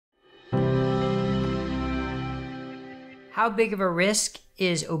How big of a risk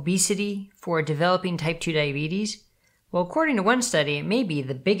is obesity for developing type 2 diabetes? Well, according to one study, it may be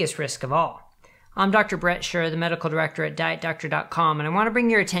the biggest risk of all. I'm Dr. Brett Scher, the medical director at DietDoctor.com, and I want to bring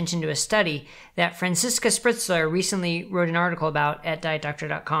your attention to a study that Franziska Spritzler recently wrote an article about at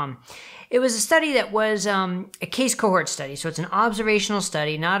DietDoctor.com. It was a study that was a case cohort study, so it's an observational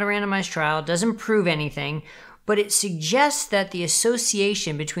study, not a randomized trial, doesn't prove anything, but it suggests that the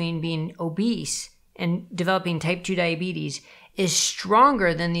association between being obese and developing type 2 diabetes is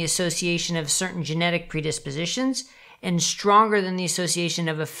stronger than the association of certain genetic predispositions and stronger than the association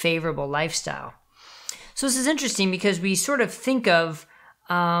of a favorable lifestyle. So this is interesting because we sort of think of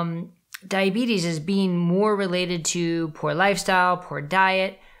diabetes as being more related to poor lifestyle, poor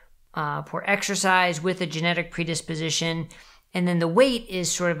diet, poor exercise with a genetic predisposition, and then the weight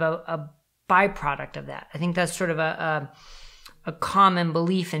is sort of a byproduct of that. I think that's sort of a common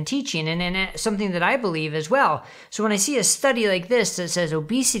belief in teaching and something that I believe as well. So when I see a study like this that says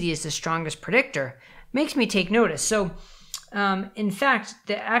obesity is the strongest predictor, it makes me take notice. So in fact,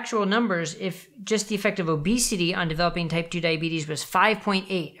 the actual numbers, if just the effect of obesity on developing type 2 diabetes was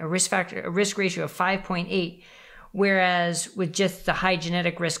 5.8, a risk ratio of 5.8, whereas with just the high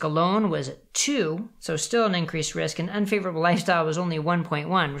genetic risk alone was 2, so still an increased risk, and unfavorable lifestyle was only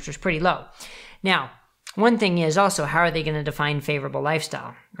 1.1, which was pretty low. Now, one thing is also, how are they going to define favorable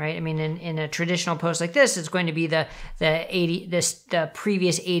lifestyle, right? I mean, in a traditional post like this, it's going to be the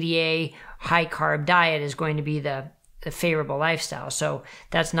previous ADA high carb diet is going to be the favorable lifestyle. So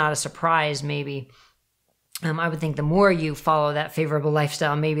that's not a surprise, maybe. I would think the more you follow that favorable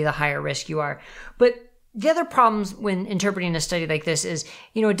lifestyle, maybe the higher risk you are. But the other problems when interpreting a study like this is,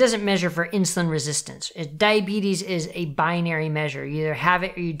 it doesn't measure for insulin resistance. Diabetes is a binary measure. You either have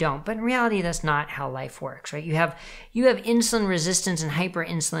it or you don't. But in reality, that's not how life works, right? You have insulin resistance and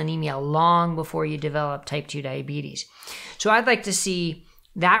hyperinsulinemia long before you develop type 2 diabetes. So I'd like to see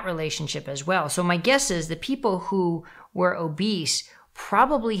that relationship as well. So my guess is the people who were obese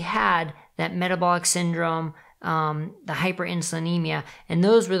probably had that metabolic syndrome, the hyperinsulinemia, and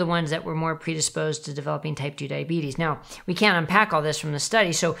those were the ones that were more predisposed to developing type 2 diabetes. Now, we can't unpack all this from the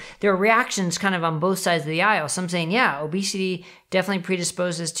study, so there are reactions kind of on both sides of the aisle. Some saying, yeah, obesity definitely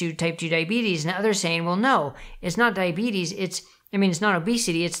predisposes to type 2 diabetes, and others saying, well, no, it's not diabetes, it's not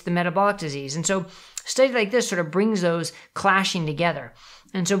obesity, it's the metabolic disease. And so a study like this sort of brings those clashing together.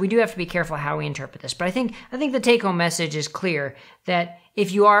 And so we do have to be careful how we interpret this. But I think the take-home message is clear that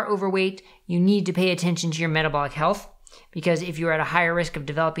if you are overweight, you need to pay attention to your metabolic health, because if you're at a higher risk of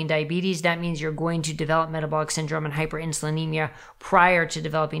developing diabetes, that means you're going to develop metabolic syndrome and hyperinsulinemia prior to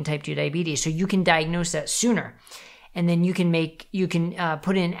developing type 2 diabetes. So you can diagnose that sooner, and then you can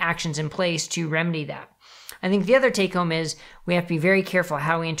put in actions in place to remedy that. I think the other take home is we have to be very careful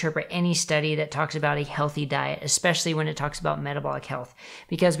how we interpret any study that talks about a healthy diet, especially when it talks about metabolic health,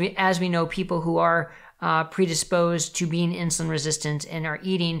 because as we know, people who are predisposed to being insulin resistant and are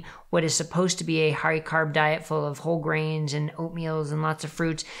eating what is supposed to be a high carb diet full of whole grains and oatmeals and lots of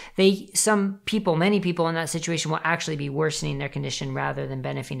fruits, many people in that situation will actually be worsening their condition rather than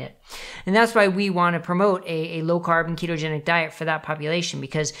benefiting it. And that's why we want to promote a low carb and ketogenic diet for that population,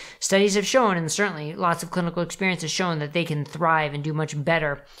 because studies have shown, and certainly lots of clinical experience has shown, that they can thrive and do much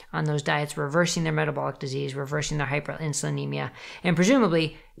better on those diets, reversing their metabolic disease, reversing their hyperinsulinemia, and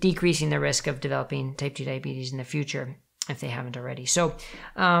presumably decreasing the risk of developing type 2 diabetes in the future if they haven't already. So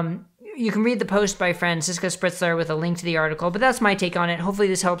you can read the post by Franziska Spritzler with a link to the article, but that's my take on it. Hopefully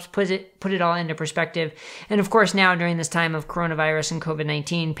this helps put it all into perspective. And of course, now during this time of coronavirus and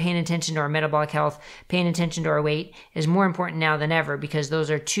COVID-19, paying attention to our metabolic health, paying attention to our weight is more important now than ever, because those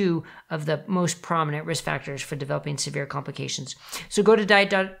are two of the most prominent risk factors for developing severe complications. So go to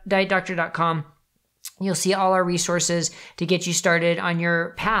DietDoctor.com. You'll see all our resources to get you started on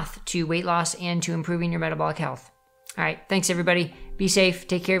your path to weight loss and to improving your metabolic health. All right. Thanks, everybody. Be safe.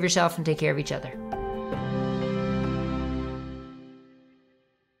 Take care of yourself and take care of each other.